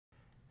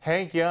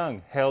Hank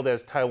Young, hailed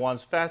as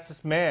Taiwan's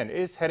fastest man,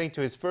 is heading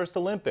to his first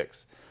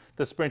Olympics.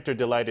 The sprinter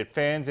delighted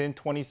fans in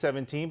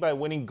 2017 by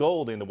winning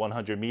gold in the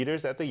 100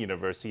 meters at the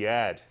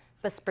Universiade.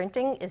 But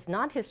sprinting is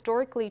not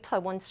historically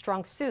Taiwan's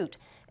strong suit,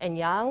 and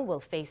Yang will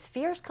face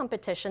fierce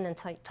competition in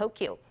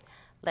Tokyo.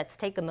 Let's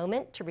take a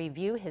moment to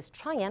review his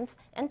triumphs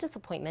and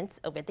disappointments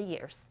over the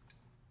years.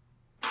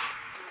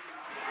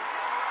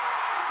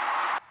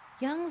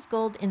 Young's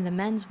gold in the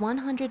men's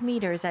 100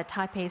 meters at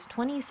Taipei's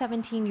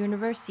 2017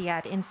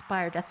 Universiade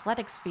inspired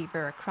athletics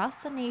fever across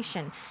the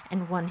nation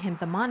and won him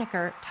the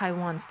moniker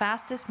Taiwan's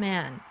fastest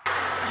man.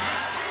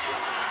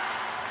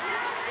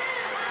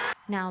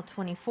 Now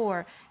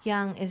 24,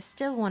 Yang is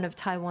still one of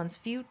Taiwan's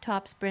few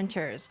top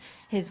sprinters.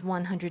 His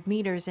 100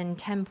 meters in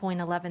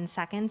 10.11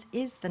 seconds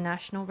is the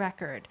national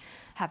record.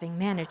 Having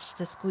managed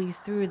to squeeze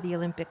through the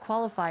Olympic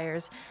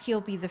qualifiers,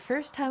 he'll be the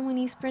first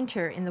Taiwanese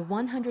sprinter in the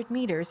 100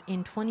 meters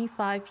in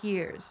 25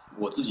 years.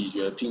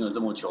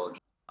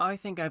 I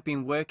think I've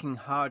been working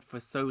hard for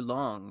so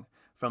long.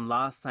 From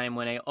last time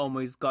when I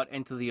almost got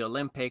into the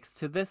Olympics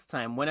to this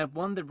time when I've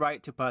won the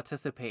right to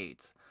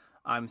participate.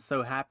 I'm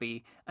so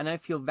happy and I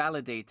feel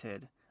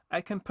validated.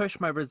 I can push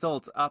my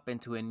results up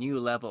into a new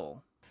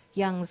level.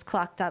 Young's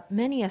clocked up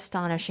many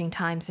astonishing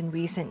times in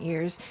recent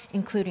years,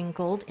 including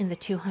gold in the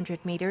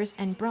 200 meters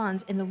and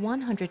bronze in the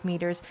 100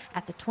 meters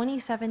at the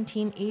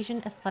 2017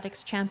 Asian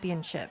Athletics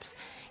Championships.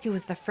 He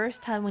was the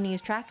first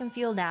Taiwanese track and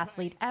field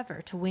athlete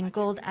ever to win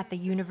gold at the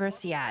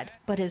Universiade.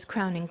 But his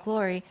crowning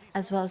glory,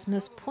 as well as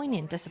most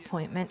poignant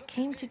disappointment,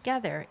 came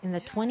together in the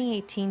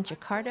 2018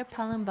 Jakarta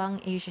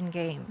Palembang Asian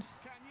Games.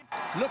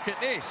 Look at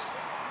this,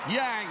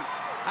 Yang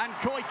and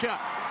Koika.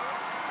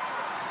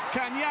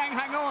 Can Yang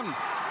hang on?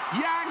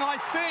 Yang, I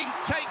think,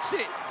 takes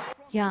it.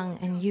 Yang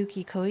and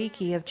Yuki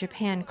Koike of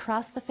Japan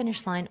crossed the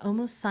finish line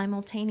almost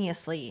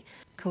simultaneously.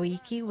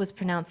 Koike was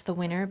pronounced the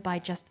winner by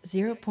just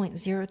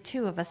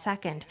 0.02 of a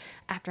second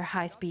after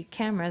high-speed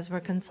cameras were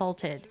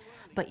consulted.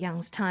 But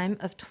Yang's time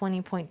of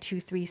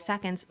 20.23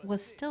 seconds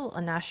was still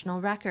a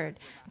national record,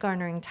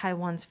 garnering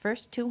Taiwan's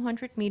first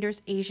 200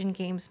 meters Asian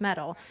Games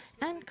medal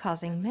and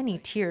causing many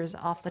tears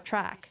off the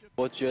track.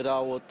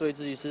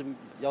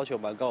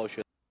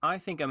 I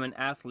think I'm an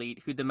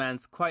athlete who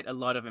demands quite a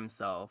lot of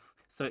himself.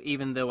 So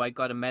even though I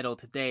got a medal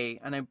today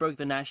and I broke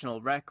the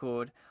national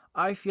record,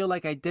 I feel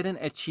like I didn't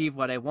achieve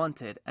what I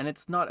wanted, and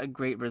it's not a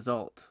great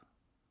result.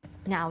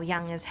 Now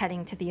Yang is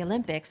heading to the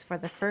Olympics for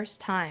the first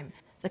time.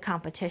 The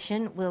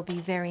competition will be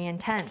very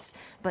intense,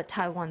 but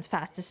Taiwan's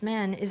fastest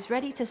man is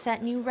ready to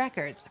set new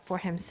records for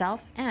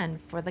himself and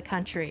for the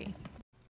country.